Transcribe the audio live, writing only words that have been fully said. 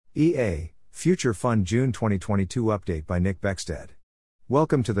EA, Future Fund June 2022 update by Nick Beckstead.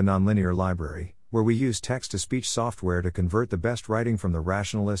 Welcome to the Nonlinear Library, where we use text-to-speech software to convert the best writing from the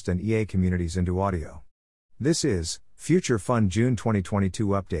rationalist and EA communities into audio. This is Future Fund June 2022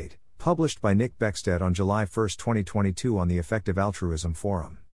 update, published by Nick Beckstead on July 1, 2022 on the Effective Altruism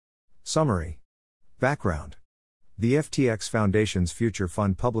Forum. Summary. Background. The FTX Foundation's Future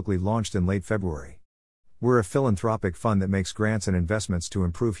Fund publicly launched in late February. We're a philanthropic fund that makes grants and investments to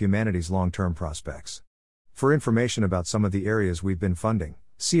improve humanity's long-term prospects. For information about some of the areas we've been funding,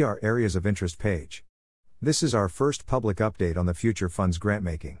 see our Areas of Interest page. This is our first public update on the Future Fund's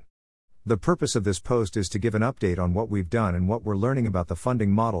grant-making. The purpose of this post is to give an update on what we've done and what we're learning about the funding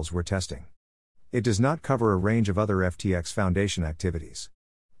models we're testing. It does not cover a range of other FTX Foundation activities.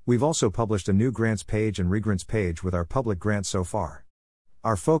 We've also published a new grants page and regrants page with our public grants so far.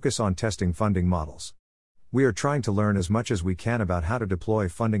 Our focus on testing funding models. We are trying to learn as much as we can about how to deploy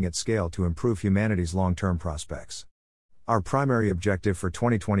funding at scale to improve humanity's long-term prospects. Our primary objective for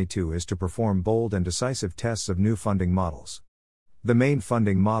 2022 is to perform bold and decisive tests of new funding models. The main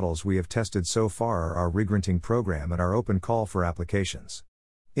funding models we have tested so far are our regranting program and our open call for applications.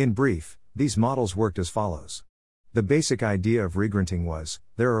 In brief, these models worked as follows. The basic idea of regranting was,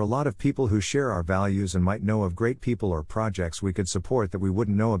 there are a lot of people who share our values and might know of great people or projects we could support that we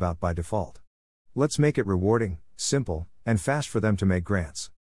wouldn't know about by default. Let's make it rewarding, simple, and fast for them to make grants.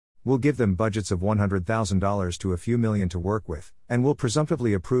 We'll give them budgets of $100,000 to a few million to work with, and we'll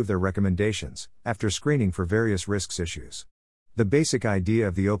presumptively approve their recommendations, after screening for various risks issues. The basic idea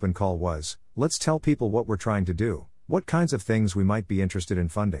of the open call was, let's tell people what we're trying to do, what kinds of things we might be interested in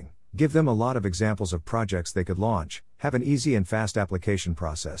funding, give them a lot of examples of projects they could launch, have an easy and fast application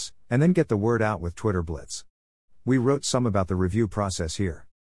process, and then get the word out with Twitter Blitz. We wrote some about the review process here.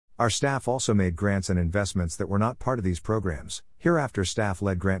 Our staff also made grants and investments that were not part of these programs, hereafter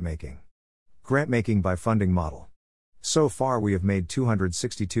staff-led grant-making. Grant-making by funding model. So far we have made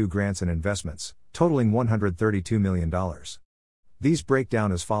 262 grants and investments, totaling $132 million. These break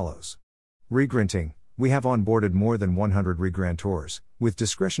down as follows. Regranting, we have onboarded more than 100 regrantors, with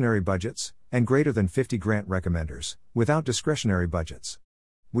discretionary budgets, and greater than 50 grant recommenders, without discretionary budgets.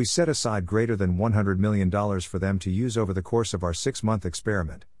 We set aside greater than $100 million for them to use over the course of our 6-month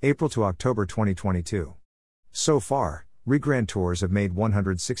experiment, April to October 2022. So far, regrantors have made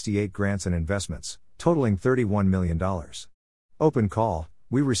 168 grants and investments, totaling $31 million. Open call,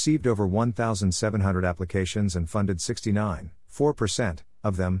 we received over 1,700 applications and funded 69.4%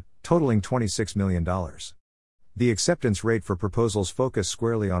 of them, totaling $26 million. The acceptance rate for proposals focused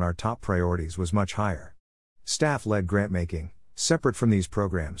squarely on our top priorities was much higher. Staff-led grant-making. Separate from these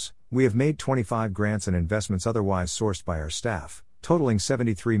programs, we have made 25 grants and investments otherwise sourced by our staff, totaling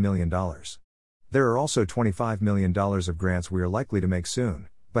 $73 million. There are also $25 million of grants we are likely to make soon,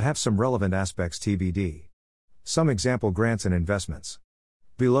 but have some relevant aspects TBD. Some example grants and investments.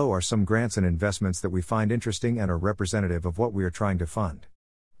 Below are some grants and investments that we find interesting and are representative of what we are trying to fund.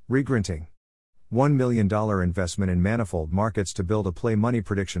 Regranting. $1 million investment in Manifold Markets to build a play money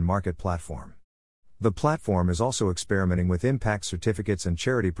prediction market platform. The platform is also experimenting with impact certificates and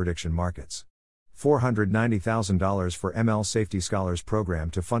charity prediction markets. $490,000 for ML Safety Scholars Program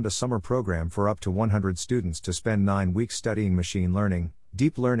to fund a summer program for up to 100 students to spend 9 weeks studying machine learning,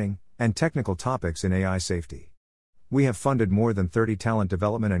 deep learning, and technical topics in AI safety. We have funded more than 30 talent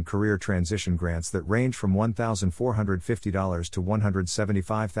development and career transition grants that range from $1,450 to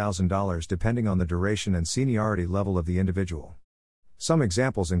 $175,000 depending on the duration and seniority level of the individual. Some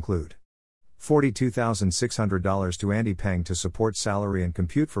examples include $42,600 to Andy Peng to support salary and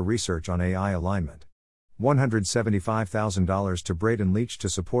compute for research on AI alignment. $175,000 to Braden Leach to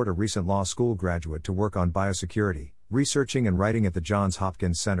support a recent law school graduate to work on biosecurity, researching and writing at the Johns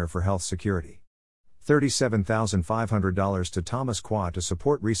Hopkins Center for Health Security. $37,500 to Thomas Kwa to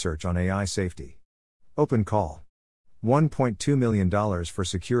support research on AI safety. Open call. $1.2 million for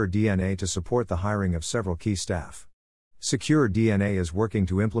Secure DNA to support the hiring of several key staff. Secure DNA is working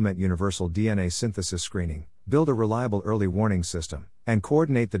to implement universal DNA synthesis screening, build a reliable early warning system, and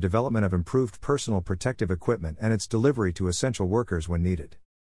coordinate the development of improved personal protective equipment and its delivery to essential workers when needed.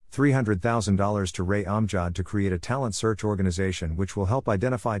 $300,000 to Ray Amjad to create a talent search organization which will help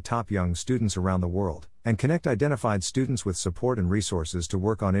identify top young students around the world, and connect identified students with support and resources to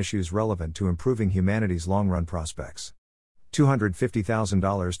work on issues relevant to improving humanity's long-run prospects.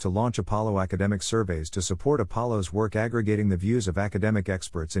 $250,000 to launch Apollo academic surveys to support Apollo's work aggregating the views of academic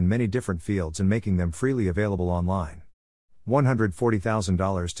experts in many different fields and making them freely available online.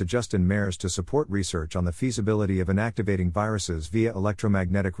 $140,000 to Justin Mayers to support research on the feasibility of inactivating viruses via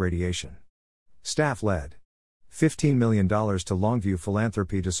electromagnetic radiation. Staff-led. $15 million to Longview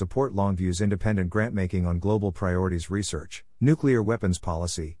Philanthropy to support Longview's independent grant-making on global priorities research, nuclear weapons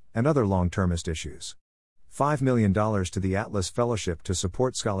policy, and other long-termist issues. $5 million to the Atlas Fellowship to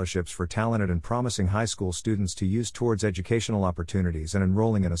support scholarships for talented and promising high school students to use towards educational opportunities and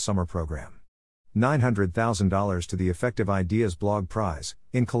enrolling in a summer program. $900,000 to the Effective Ideas Blog Prize,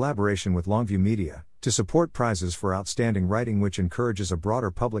 in collaboration with Longview Media, to support prizes for outstanding writing which encourages a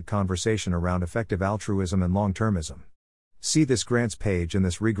broader public conversation around effective altruism and long-termism. See this grants page and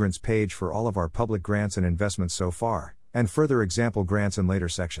this regrants page for all of our public grants and investments so far, and further example grants in later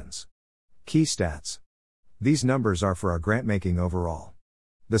sections. Key stats. These numbers are for our grant making overall.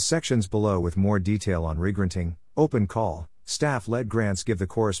 The sections below with more detail on regranting, open call, staff-led grants give the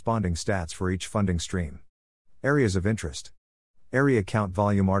corresponding stats for each funding stream. Areas of interest. Area count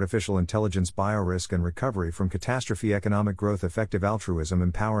volume artificial intelligence biorisk and recovery from catastrophe economic growth effective altruism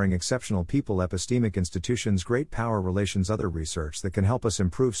empowering exceptional people epistemic institutions great power relations other research that can help us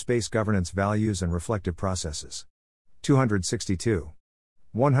improve space governance values and reflective processes. 262.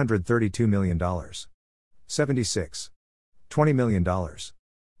 $132 million. 76. $20 million.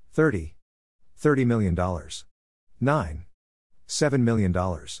 30. $30 million. 9. $7 million.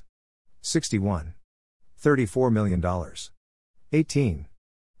 61. $34 million. 18.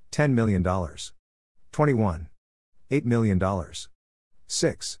 $10 million. 21. $8 million.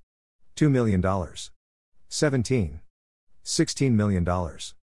 6. $2 million. 17. $16 million.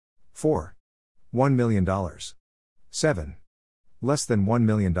 4. $1 million. 7. Less than $1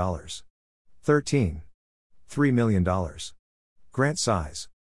 million. 13. $3 million. Grant size.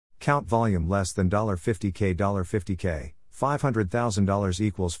 Count volume less than $50K $50K, $500,000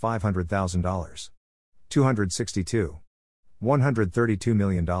 equals $500,000. 262. $132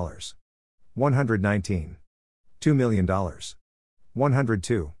 million. 119. $2 million.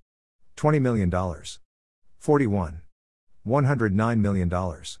 102. $20 million. 41. $109 million.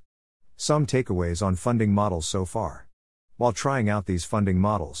 Some takeaways on funding models so far. While trying out these funding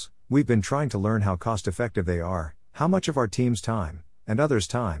models, we've been trying to learn how cost-effective they are, how much of our team's time, and others'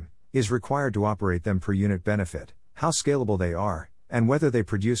 time, is required to operate them per unit benefit, how scalable they are, and whether they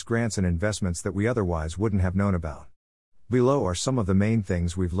produce grants and investments that we otherwise wouldn't have known about. Below are some of the main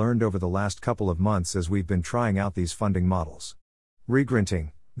things we've learned over the last couple of months as we've been trying out these funding models.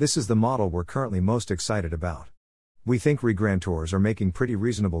 Regranting, this is the model we're currently most excited about. We think regrantors are making pretty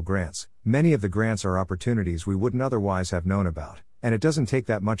reasonable grants, many of the grants are opportunities we wouldn't otherwise have known about, and it doesn't take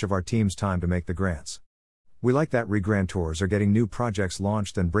that much of our team's time to make the grants. We like that regrantors are getting new projects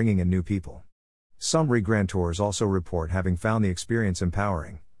launched and bringing in new people. Some regrantors also report having found the experience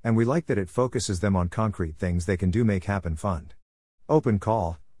empowering, and we like that it focuses them on concrete things they can do make happen fund. Open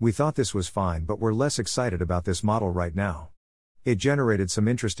call, we thought this was fine but we're less excited about this model right now. It generated some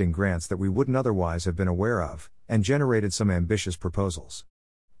interesting grants that we wouldn't otherwise have been aware of, and generated some ambitious proposals.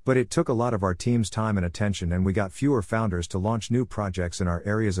 But it took a lot of our team's time and attention and we got fewer founders to launch new projects in our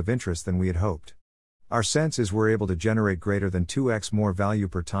areas of interest than we had hoped. Our sense is we're able to generate greater than 2x more value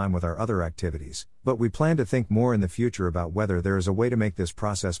per time with our other activities, but we plan to think more in the future about whether there is a way to make this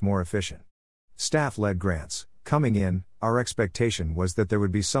process more efficient. Staff-led grants. Coming in, our expectation was that there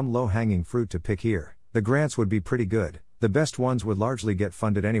would be some low-hanging fruit to pick here, the grants would be pretty good, the best ones would largely get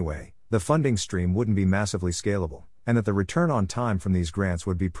funded anyway, the funding stream wouldn't be massively scalable, and that the return on time from these grants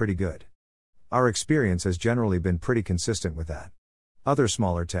would be pretty good. Our experience has generally been pretty consistent with that. Other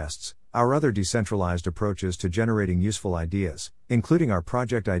smaller tests. Our other decentralized approaches to generating useful ideas, including our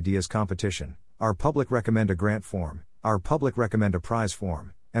Project Ideas competition, our Public Recommend a Grant form, our Public Recommend a Prize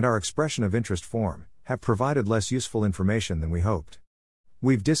form, and our Expression of Interest form, have provided less useful information than we hoped.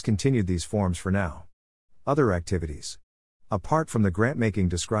 We've discontinued these forms for now. Other activities. Apart from the grant making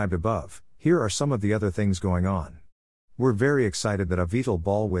described above, here are some of the other things going on. We're very excited that Avital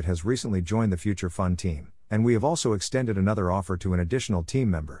Balwit has recently joined the Future Fund team, and we have also extended another offer to an additional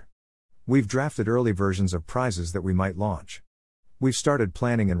team member. We've drafted early versions of prizes that we might launch. We've started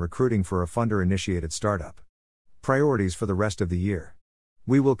planning and recruiting for a funder-initiated startup. Priorities for the rest of the year.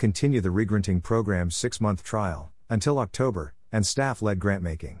 We will continue the regranting program's 6-month trial, until October, and staff-led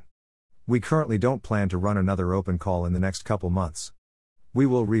grant-making. We currently don't plan to run another open call in the next couple months. We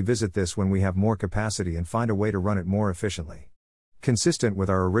will revisit this when we have more capacity and find a way to run it more efficiently. Consistent with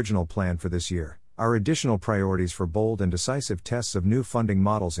our original plan for this year, our additional priorities for bold and decisive tests of new funding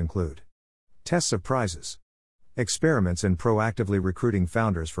models include tests of prizes, experiments in proactively recruiting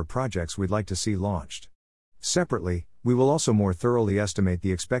founders for projects we'd like to see launched. Separately, we will also more thoroughly estimate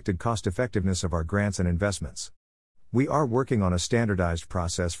the expected cost-effectiveness of our grants and investments. We are working on a standardized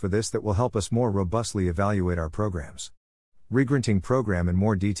process for this that will help us more robustly evaluate our programs. Regranting program in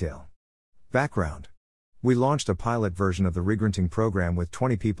more detail. Background. We launched a pilot version of the regranting program with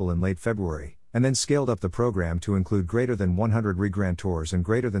 20 people in late February, and then scaled up the program to include greater than 100 regrantors and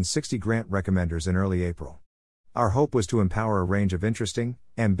greater than 60 grant recommenders in early April. Our hope was to empower a range of interesting,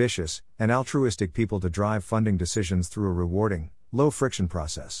 ambitious, and altruistic people to drive funding decisions through a rewarding, low-friction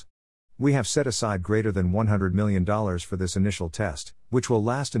process. We have set aside greater than $100 million for this initial test, which will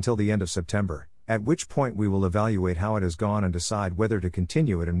last until the end of September, at which point we will evaluate how it has gone and decide whether to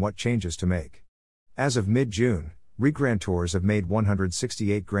continue it and what changes to make. As of mid-June, regrantors have made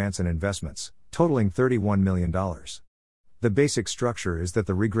 168 grants and investments, totaling $31 million. The basic structure is that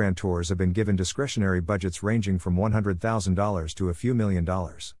the regrantors have been given discretionary budgets ranging from $100,000 to a few million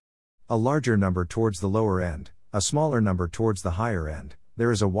dollars. A larger number towards the lower end, a smaller number towards the higher end.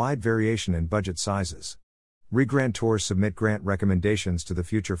 There is a wide variation in budget sizes. Regrantors submit grant recommendations to the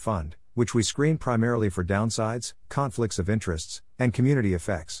Future Fund, which we screen primarily for downsides, conflicts of interests, and community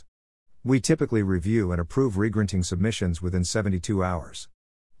effects. We typically review and approve regranting submissions within 72 hours.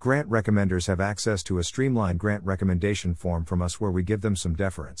 Grant recommenders have access to a streamlined grant recommendation form from us where we give them some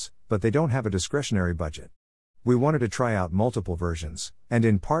deference, but they don't have a discretionary budget. We wanted to try out multiple versions, and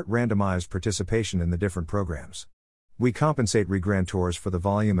in part randomized participation in the different programs. We compensate regrantors for the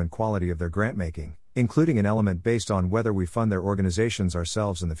volume and quality of their grant making, including an element based on whether we fund their organizations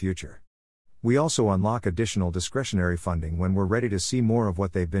ourselves in the future. We also unlock additional discretionary funding when we're ready to see more of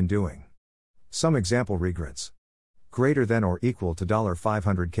what they've been doing. Some example regrants. Greater than or equal to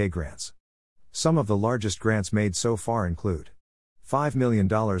 $500K grants. Some of the largest grants made so far include $5 million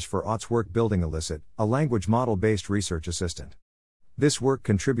for OTS work building Elicit, a language model-based research assistant. This work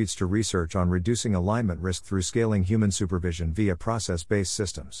contributes to research on reducing alignment risk through scaling human supervision via process-based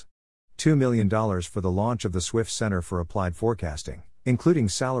systems. $2 million for the launch of the Swift Center for Applied Forecasting, including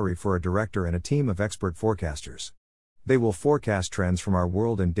salary for a director and a team of expert forecasters. They will forecast trends from our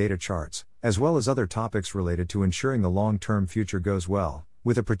world and data charts, as well as other topics related to ensuring the long-term future goes well,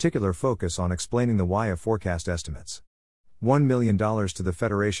 with a particular focus on explaining the why of forecast estimates. $1 million to the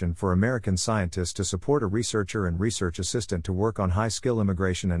Federation for American Scientists to support a researcher and research assistant to work on high-skill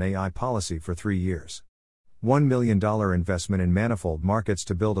immigration and AI policy for 3 years. $1 million investment in Manifold Markets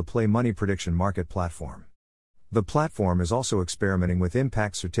to build a play money prediction market platform. The platform is also experimenting with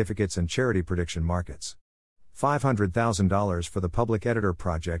impact certificates and charity prediction markets. $500,000 for the Public Editor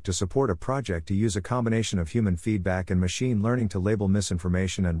Project to support a project to use a combination of human feedback and machine learning to label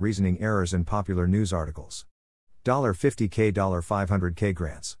misinformation and reasoning errors in popular news articles. $50K, $500K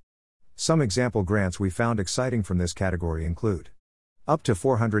grants. Some example grants we found exciting from this category include up to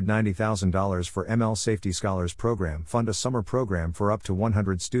 $490,000 for ML Safety Scholars Program fund a summer program for up to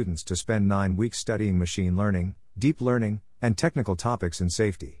 100 students to spend 9 weeks studying machine learning, deep learning, and technical topics in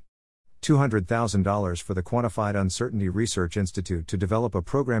safety. $200,000 for the Quantified Uncertainty Research Institute to develop a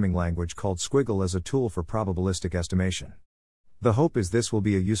programming language called Squiggle as a tool for probabilistic estimation. The hope is this will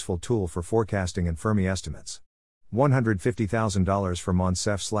be a useful tool for forecasting and Fermi estimates. $150,000 for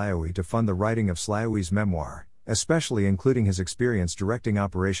Monsef Slaoui to fund the writing of Slaoui's memoir, especially including his experience directing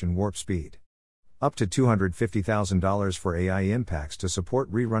Operation Warp Speed. Up to $250,000 for AI impacts to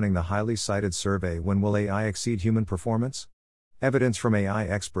support rerunning the highly cited survey When Will AI Exceed Human Performance? Evidence from AI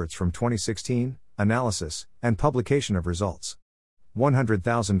experts from 2016, analysis, and publication of results.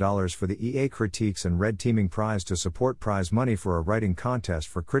 $100,000 for the EA Critiques and Red Teaming Prize to support prize money for a writing contest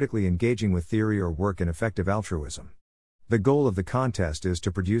for critically engaging with theory or work in effective altruism. The goal of the contest is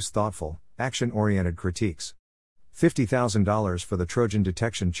to produce thoughtful, action-oriented critiques. $50,000 for the Trojan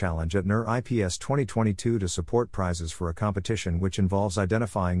Detection Challenge at NER IPS 2022 to support prizes for a competition which involves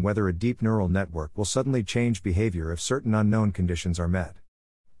identifying whether a deep neural network will suddenly change behavior if certain unknown conditions are met.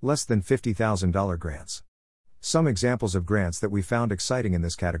 Less than $50,000 grants. Some examples of grants that we found exciting in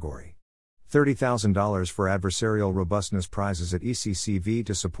this category. $30,000 for adversarial robustness prizes at ECCV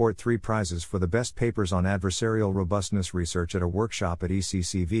to support 3 prizes for the best papers on adversarial robustness research at a workshop at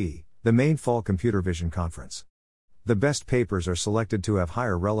ECCV, the main fall computer vision conference. The best papers are selected to have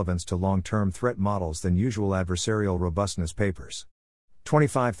higher relevance to long-term threat models than usual adversarial robustness papers.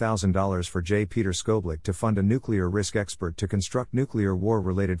 $25,000 for J. Peter Skoblik to fund a nuclear risk expert to construct nuclear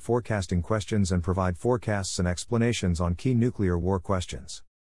war-related forecasting questions and provide forecasts and explanations on key nuclear war questions.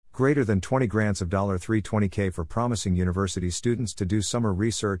 Greater than 20 grants of $320K for promising university students to do summer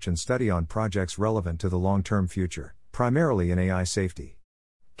research and study on projects relevant to the long-term future, primarily in AI safety.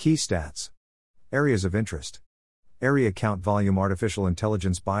 Key stats. Areas of interest. Area count volume artificial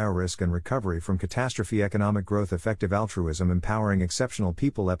intelligence biorisk and recovery from catastrophe economic growth effective altruism empowering exceptional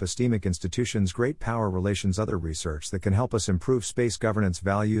people epistemic institutions great power relations other research that can help us improve space governance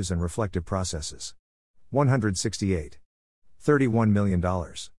values and reflective processes. 168. $31 million.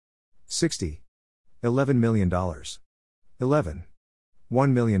 60. $11 million. 11.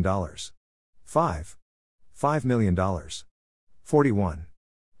 $1 million. 5. $5 million. 41.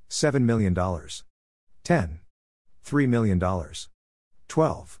 $7 million. 10. $3 million.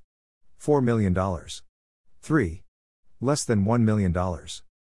 12. $4 million. 3. Less than $1 million.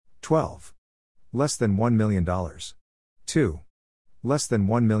 12. Less than $1 million. 2. Less than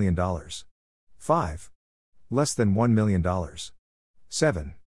 $1 million. 5. Less than $1 million.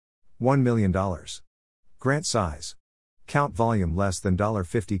 7. $1 million. Grant size. Count volume less than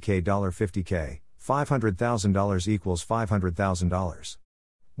 $50K. $50K, $500,000 equals $500,000.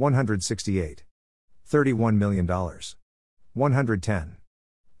 168. $31 million. 110.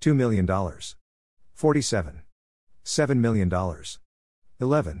 $2 million. 47. $7 million.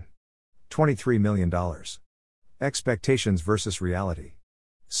 11. $23 million. Expectations versus reality.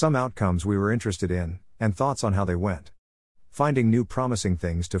 Some outcomes we were interested in, and thoughts on how they went. Finding new promising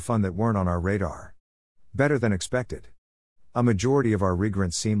things to fund that weren't on our radar. Better than expected. A majority of our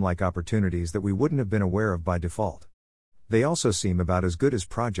regrants seem like opportunities that we wouldn't have been aware of by default. They also seem about as good as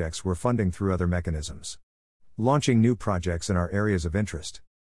projects we're funding through other mechanisms. Launching new projects in our areas of interest.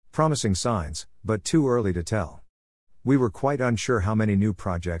 Promising signs, but too early to tell. We were quite unsure how many new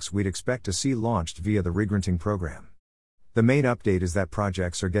projects we'd expect to see launched via the regranting program. The main update is that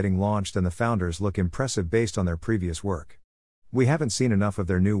projects are getting launched and the founders look impressive based on their previous work. We haven't seen enough of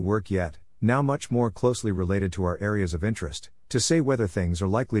their new work yet, now much more closely related to our areas of interest, to say whether things are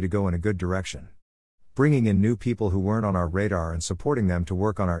likely to go in a good direction. Bringing in new people who weren't on our radar and supporting them to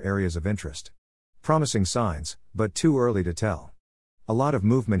work on our areas of interest. Promising signs, but too early to tell. A lot of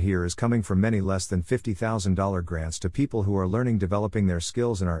movement here is coming from many less than $50,000 grants to people who are learning developing their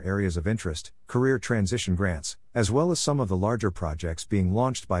skills in our areas of interest, career transition grants, as well as some of the larger projects being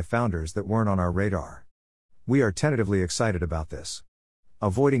launched by founders that weren't on our radar. We are tentatively excited about this.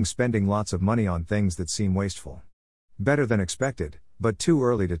 Avoiding spending lots of money on things that seem wasteful. Better than expected, but too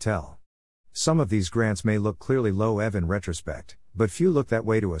early to tell. Some of these grants may look clearly low-EV in retrospect, but few look that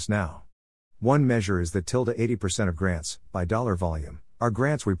way to us now. One measure is that 80% of grants, by dollar volume, are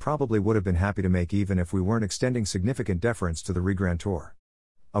grants we probably would have been happy to make even if we weren't extending significant deference to the regrantor.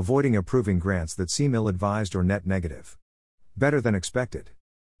 Avoiding approving grants that seem ill-advised or net negative. Better than expected.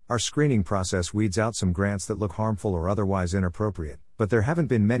 Our screening process weeds out some grants that look harmful or otherwise inappropriate, but there haven't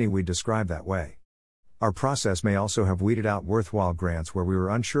been many we'd describe that way. Our process may also have weeded out worthwhile grants where we were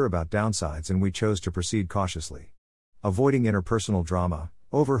unsure about downsides and we chose to proceed cautiously. Avoiding interpersonal drama,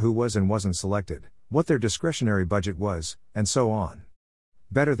 over who was and wasn't selected, what their discretionary budget was, and so on.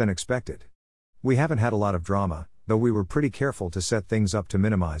 Better than expected. We haven't had a lot of drama, though we were pretty careful to set things up to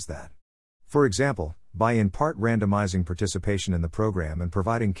minimize that. For example, by in part randomizing participation in the program and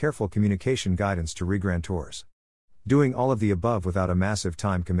providing careful communication guidance to regrantors. Doing all of the above without a massive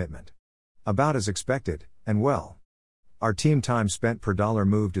time commitment. About as expected, and well. Our team time spent per dollar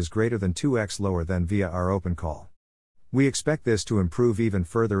moved is greater than 2x lower than via our open call. We expect this to improve even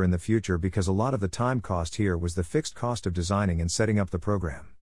further in the future because a lot of the time cost here was the fixed cost of designing and setting up the program.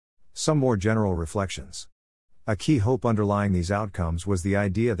 Some more general reflections. A key hope underlying these outcomes was the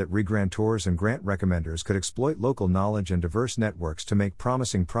idea that regrantors and grant recommenders could exploit local knowledge and diverse networks to make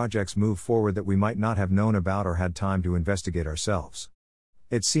promising projects move forward that we might not have known about or had time to investigate ourselves.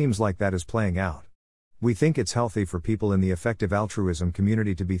 It seems like that is playing out. We think it's healthy for people in the effective altruism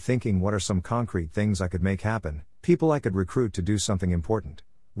community to be thinking, what are some concrete things I could make happen, people I could recruit to do something important,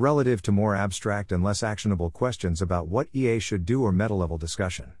 relative to more abstract and less actionable questions about what EA should do or meta-level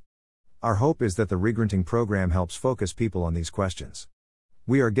discussion. Our hope is that the regranting program helps focus people on these questions.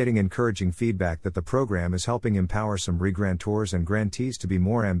 We are getting encouraging feedback that the program is helping empower some regrantors and grantees to be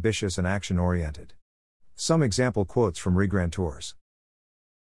more ambitious and action-oriented. Some example quotes from regrantors.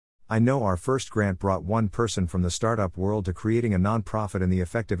 I know our first grant brought one person from the startup world to creating a nonprofit in the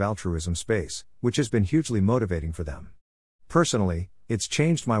effective altruism space, which has been hugely motivating for them. Personally, it's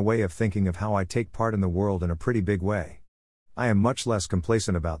changed my way of thinking of how I take part in the world in a pretty big way. I am much less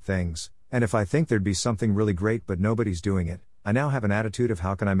complacent about things, and if I think there'd be something really great but nobody's doing it, I now have an attitude of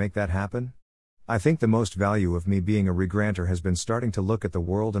how can I make that happen? I think the most value of me being a regranter has been starting to look at the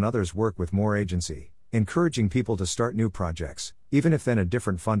world and others' work with more agency, encouraging people to start new projects, even if then a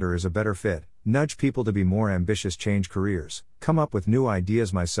different funder is a better fit, nudge people to be more ambitious, change careers, come up with new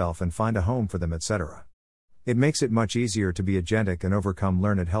ideas myself and find a home for them, etc. It makes it much easier to be agentic and overcome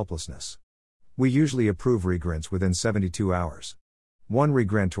learned helplessness. We usually approve regrants within 72 hours. One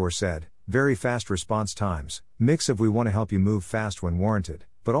regrantor said, very fast response times, mix of we want to help you move fast when warranted,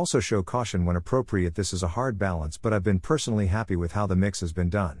 but also show caution when appropriate. This is a hard balance, but I've been personally happy with how the mix has been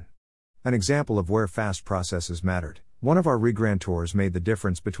done. An example of where fast processes mattered, One of our regrantors made the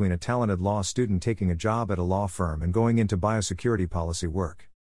difference between a talented law student taking a job at a law firm and going into biosecurity policy work.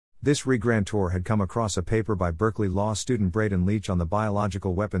 This regrantor had come across a paper by Berkeley law student Braden Leach on the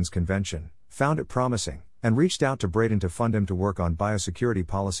Biological Weapons Convention, found it promising, and reached out to Braden to fund him to work on biosecurity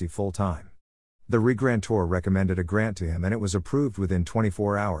policy full-time. The regrantor recommended a grant to him and it was approved within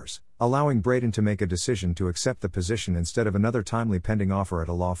 24 hours, allowing Braden to make a decision to accept the position instead of another timely pending offer at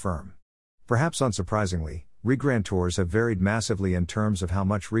a law firm. Perhaps unsurprisingly, regrantors have varied massively in terms of how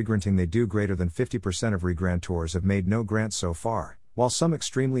much regranting they do. Greater than 50% of regrantors have made no grants so far, while some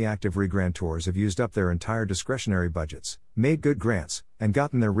extremely active regrantors have used up their entire discretionary budgets, made good grants, and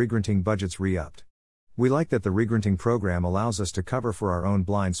gotten their regranting budgets re-upped. We like that the regranting program allows us to cover for our own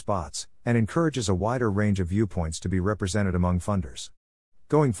blind spots, and encourages a wider range of viewpoints to be represented among funders.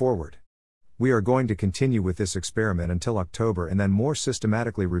 Going forward, we are going to continue with this experiment until October and then more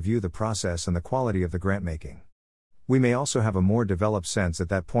systematically review the process and the quality of the grant making. We may also have a more developed sense at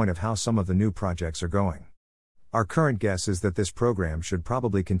that point of how some of the new projects are going. Our current guess is that this program should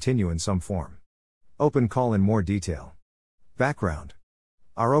probably continue in some form. Open call in more detail. Background.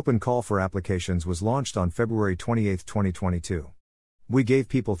 Our open call for applications was launched on February 28, 2022. We gave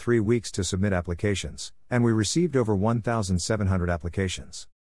people 3 weeks to submit applications, and we received over 1,700 applications.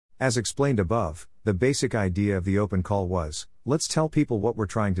 As explained above, the basic idea of the open call was, let's tell people what we're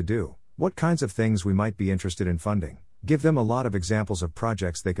trying to do, what kinds of things we might be interested in funding, give them a lot of examples of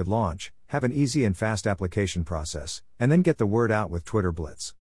projects they could launch, have an easy and fast application process, and then get the word out with Twitter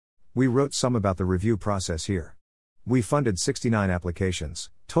Blitz. We wrote some about the review process here. We funded 69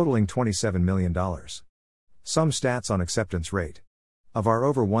 applications, totaling $27 million. Some stats on acceptance rate. Of our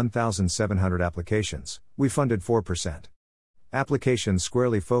over 1,700 applications, we funded 4%. Applications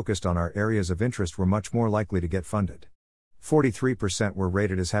squarely focused on our areas of interest were much more likely to get funded. 43% were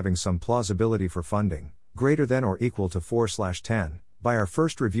rated as having some plausibility for funding, greater than or equal to 4/10, by our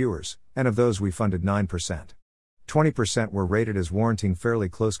first reviewers, and of those we funded 9%. 20% were rated as warranting fairly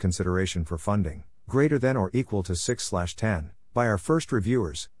close consideration for funding, greater than or equal to 6/10, by our first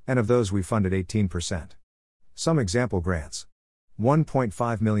reviewers, and of those we funded 18%. Some example grants.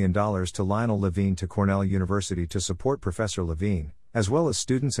 $1.5 million to Lionel Levine to Cornell University to support Professor Levine, as well as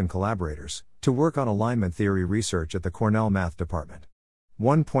students and collaborators, to work on alignment theory research at the Cornell Math Department.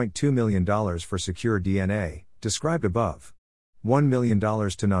 $1.2 million for Secure DNA, described above. $1 million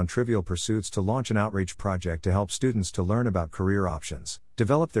to Non-Trivial Pursuits to launch an outreach project to help students to learn about career options,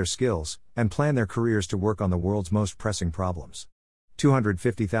 develop their skills, and plan their careers to work on the world's most pressing problems.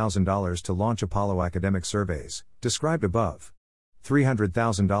 $250,000 to launch Apollo academic surveys, described above.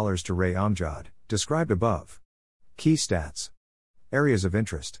 $300,000 to Ray Amjad, described above. Key stats. Areas of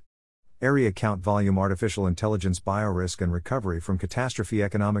interest. Area count, volume, artificial intelligence, biorisk and recovery from catastrophe,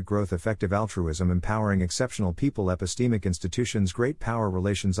 economic growth, effective altruism, empowering exceptional people, epistemic institutions, great power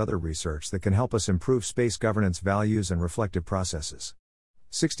relations, other research that can help us improve space governance, values and reflective processes.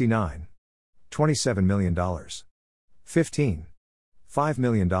 69. $27 million. 15. $5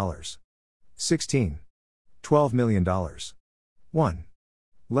 million. 16. $12 million. 1.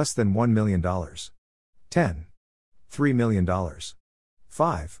 Less than $1 million. 10. $3 million.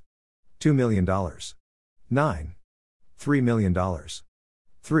 5. $2 million. 9. $3 million.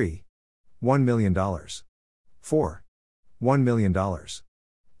 3. $1 million. 4. $1 million.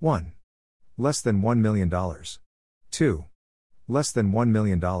 1. Less than $1 million. 2. Less than $1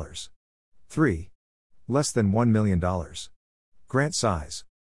 million. 3. Less than $1 million. Grant size.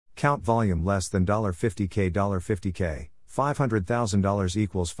 Count, volume less than $50K. $50K. $500,000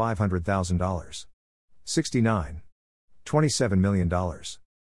 equals $500,000. 69. $27 million.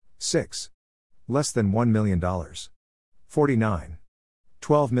 6. Less than $1 million. 49.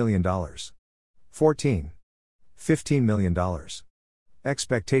 $12 million. 14. $15 million.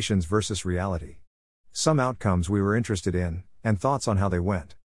 Expectations versus reality. Some outcomes we were interested in, and thoughts on how they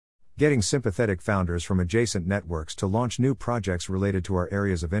went. Getting sympathetic founders from adjacent networks to launch new projects related to our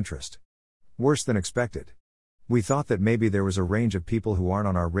areas of interest. Worse than expected. We thought that maybe there was a range of people who aren't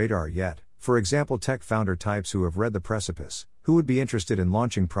on our radar yet, for example tech founder types who have read The Precipice, who would be interested in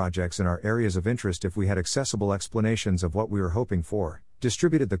launching projects in our areas of interest if we had accessible explanations of what we were hoping for,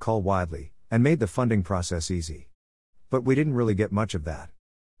 distributed the call widely, and made the funding process easy. But we didn't really get much of that.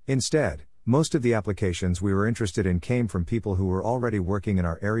 Instead, most of the applications we were interested in came from people who were already working in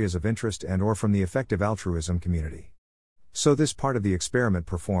our areas of interest and or from the effective altruism community. So this part of the experiment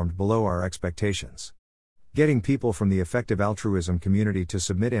performed below our expectations. Getting people from the effective altruism community to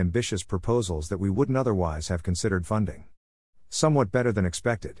submit ambitious proposals that we wouldn't otherwise have considered funding. Somewhat better than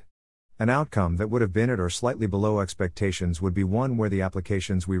expected. An outcome that would have been at or slightly below expectations would be one where the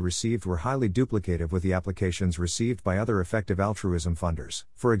applications we received were highly duplicative with the applications received by other effective altruism funders,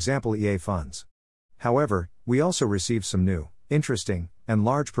 for example EA funds. However, we also received some new, interesting, and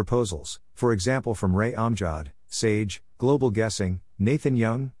large proposals, for example from Ray Amjad, Sage, Global Guessing, Nathan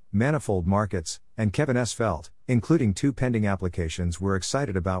Young, Manifold Markets, and Kevin S. Felt, including 2 pending applications we're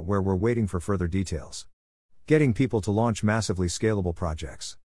excited about where we're waiting for further details. Getting people to launch massively scalable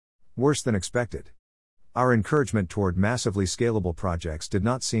projects. Worse than expected. Our encouragement toward massively scalable projects did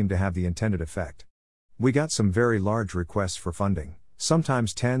not seem to have the intended effect. We got some very large requests for funding,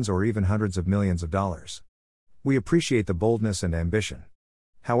 sometimes tens or even hundreds of millions of dollars. We appreciate the boldness and ambition.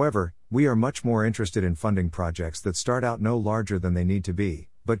 However, we are much more interested in funding projects that start out no larger than they need to be,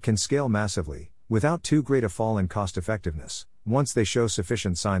 but can scale massively, without too great a fall in cost effectiveness, once they show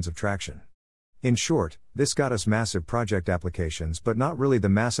sufficient signs of traction. In short, this got us massive project applications but not really the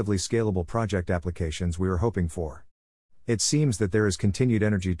massively scalable project applications we were hoping for. It seems that there is continued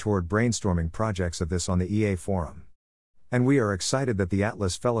energy toward brainstorming projects of this on the EA forum. And we are excited that the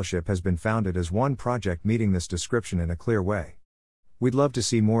Atlas Fellowship has been founded as one project meeting this description in a clear way. We'd love to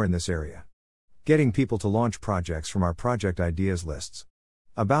see more in this area. Getting people to launch projects from our project ideas lists.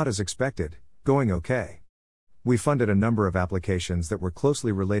 About as expected, going okay. We funded a number of applications that were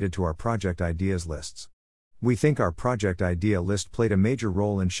closely related to our project ideas lists. We think our project idea list played a major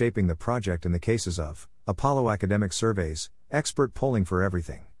role in shaping the project in the cases of Apollo academic surveys, expert polling for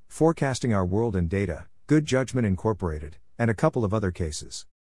everything, forecasting our world in data, Good Judgment Incorporated, and a couple of other cases.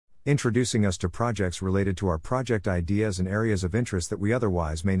 Introducing us to projects related to our project ideas and areas of interest that we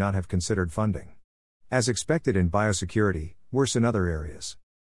otherwise may not have considered funding. As expected in biosecurity, worse in other areas.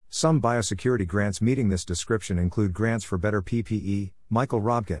 Some biosecurity grants meeting this description include grants for better PPE, Michael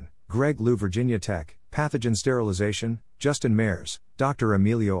Robkin, Greg Liu Virginia Tech, Pathogen Sterilization, Justin Mayers, Dr.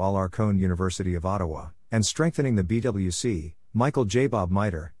 Emilio Alarcón University of Ottawa, and Strengthening the BWC, Michael J. Bob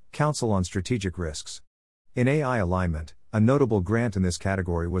Miter, Council on Strategic Risks. In AI alignment, a notable grant in this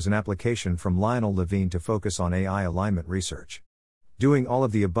category was an application from Lionel Levine to focus on AI alignment research. Doing all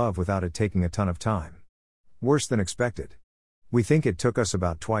of the above without it taking a ton of time. Worse than expected. We think it took us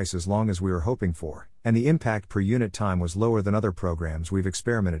about twice as long as we were hoping for, and the impact per unit time was lower than other programs we've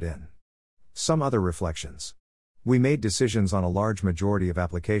experimented in. Some other reflections. We made decisions on a large majority of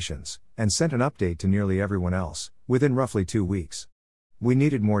applications, and sent an update to nearly everyone else, within roughly 2 weeks. We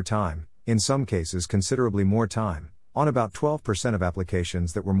needed more time, in some cases considerably more time, on about 12% of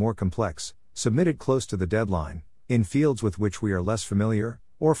applications that were more complex, submitted close to the deadline, in fields with which we are less familiar,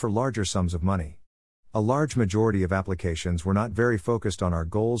 or for larger sums of money. A large majority of applications were not very focused on our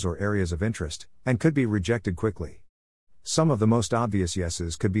goals or areas of interest, and could be rejected quickly. Some of the most obvious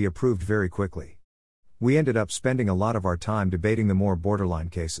yeses could be approved very quickly. We ended up spending a lot of our time debating the more borderline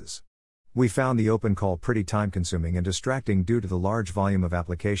cases. We found the open call pretty time-consuming and distracting due to the large volume of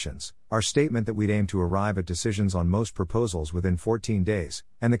applications, our statement that we'd aim to arrive at decisions on most proposals within 14 days,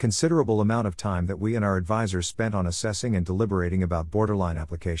 and the considerable amount of time that we and our advisors spent on assessing and deliberating about borderline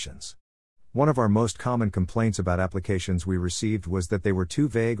applications. One of our most common complaints about applications we received was that they were too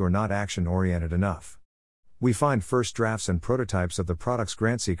vague or not action-oriented enough. We find first drafts and prototypes of the products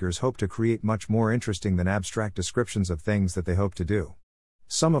grant seekers hope to create much more interesting than abstract descriptions of things that they hope to do.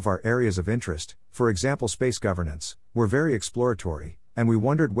 Some of our areas of interest, for example space governance, were very exploratory, and we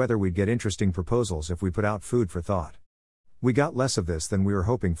wondered whether we'd get interesting proposals if we put out food for thought. We got less of this than we were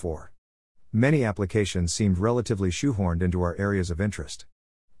hoping for. Many applications seemed relatively shoehorned into our areas of interest.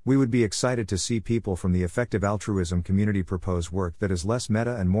 We would be excited to see people from the effective altruism community propose work that is less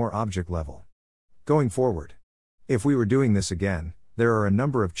meta and more object level. Going forward, if we were doing this again, there are a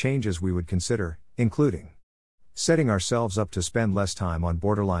number of changes we would consider, including setting ourselves up to spend less time on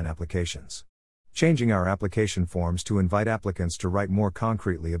borderline applications, changing our application forms to invite applicants to write more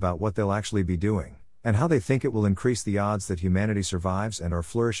concretely about what they'll actually be doing, and how they think it will increase the odds that humanity survives and/or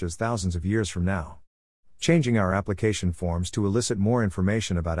flourishes thousands of years from now. Changing our application forms to elicit more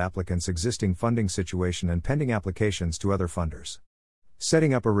information about applicants' existing funding situation and pending applications to other funders.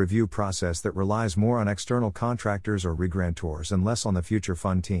 Setting up a review process that relies more on external contractors or regrantors and less on the future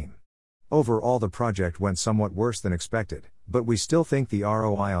fund team. Overall, the project went somewhat worse than expected, but we still think the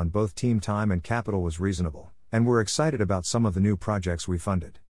ROI on both team time and capital was reasonable, and we're excited about some of the new projects we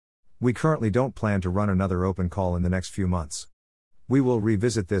funded. We currently don't plan to run another open call in the next few months. We will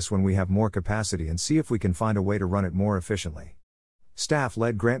revisit this when we have more capacity and see if we can find a way to run it more efficiently.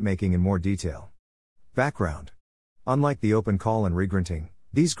 Staff-led grant-making in more detail. Background. Unlike the open call and regranting,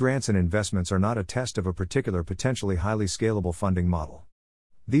 these grants and investments are not a test of a particular potentially highly scalable funding model.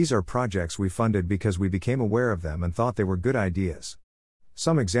 These are projects we funded because we became aware of them and thought they were good ideas.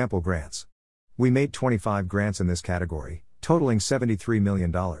 Some example grants. We made 25 grants in this category, totaling $73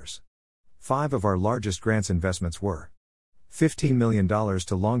 million. 5 of our largest grants investments were $15 million to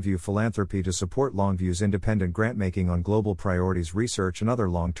Longview Philanthropy to support Longview's independent grant-making on global priorities research and other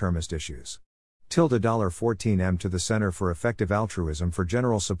long-termist issues. $14M to the Center for Effective Altruism for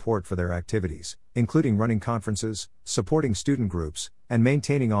general support for their activities, including running conferences, supporting student groups, and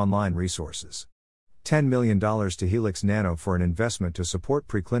maintaining online resources. $10 million to Helix Nano for an investment to support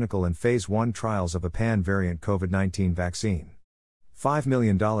preclinical and Phase 1 trials of a pan-variant COVID-19 vaccine. $5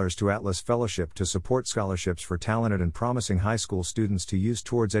 million to Atlas Fellowship to support scholarships for talented and promising high school students to use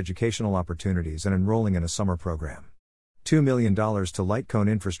towards educational opportunities and enrolling in a summer program. $2 million to Lightcone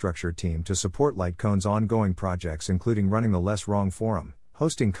Infrastructure Team to support Lightcone's ongoing projects including running the Less Wrong Forum,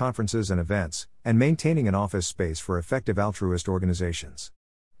 hosting conferences and events, and maintaining an office space for effective altruist organizations.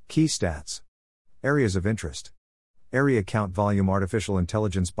 Key stats. Areas of interest. Area count volume artificial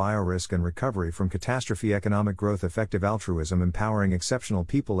intelligence biorisk and recovery from catastrophe economic growth effective altruism empowering exceptional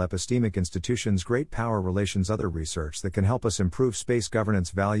people epistemic institutions great power relations other research that can help us improve space governance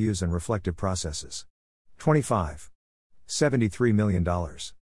values and reflective processes. 25. $73 million.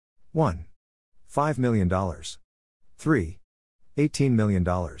 1. $5 million. 3. $18 million.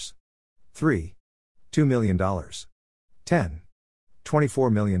 3. $2 million. 10.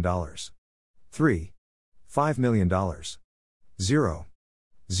 $24 million. 3. $5 million. 0.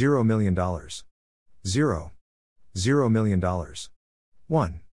 $0 million. 0. $0 million.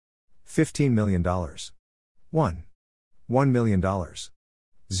 1. $15 million. 1. $1 million.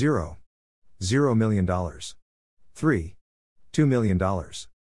 0. $0 million. 3. $2 million.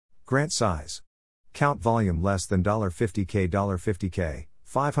 Grant size. Count volume less than $50K $50K,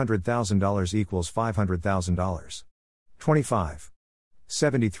 $500,000 equals $500,000. 25.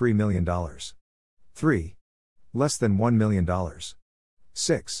 $73 million. 3. Less than $1 million.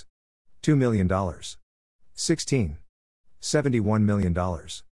 6. $2 million. 16. $71 million.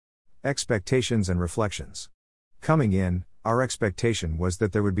 Expectations and reflections. Coming in, our expectation was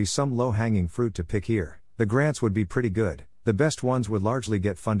that there would be some low-hanging fruit to pick here. The grants would be pretty good, the best ones would largely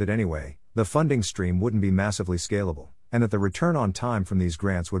get funded anyway, the funding stream wouldn't be massively scalable, and that the return on time from these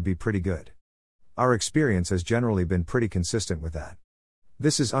grants would be pretty good. Our experience has generally been pretty consistent with that.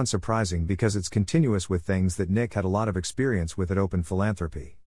 This is unsurprising because it's continuous with things that Nick had a lot of experience with at Open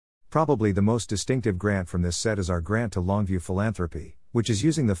Philanthropy. Probably the most distinctive grant from this set is our grant to Longview Philanthropy, which is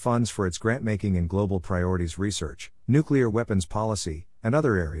using the funds for its grant-making in global priorities research, nuclear weapons policy, and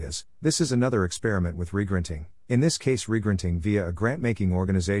other areas. This is another experiment with regranting, in this case regranting via a grant-making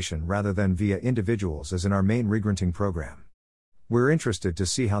organization rather than via individuals as in our main regranting program. We're interested to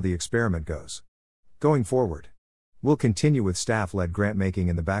see how the experiment goes. Going forward, we'll continue with staff-led grant-making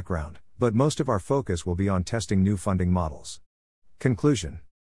in the background, but most of our focus will be on testing new funding models. Conclusion.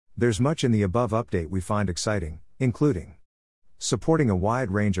 There's much in the above update we find exciting, including supporting a wide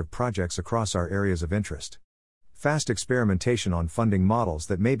range of projects across our areas of interest. Fast experimentation on funding models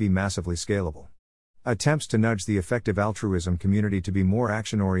that may be massively scalable. Attempts to nudge the effective altruism community to be more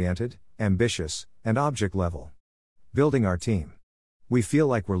action-oriented, ambitious, and object-level. Building our team. We feel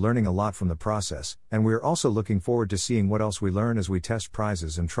like we're learning a lot from the process, and we're also looking forward to seeing what else we learn as we test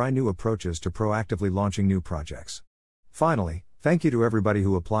prizes and try new approaches to proactively launching new projects. Finally, thank you to everybody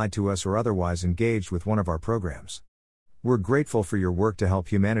who applied to us or otherwise engaged with one of our programs. We're grateful for your work to help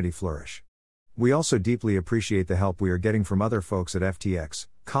humanity flourish. We also deeply appreciate the help we are getting from other folks at FTX,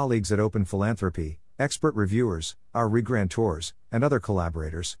 colleagues at Open Philanthropy, expert reviewers, our regrantors, and other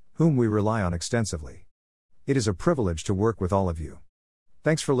collaborators, whom we rely on extensively. It is a privilege to work with all of you.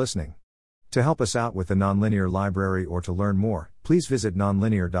 Thanks for listening. To help us out with the Nonlinear Library or to learn more, please visit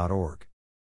nonlinear.org.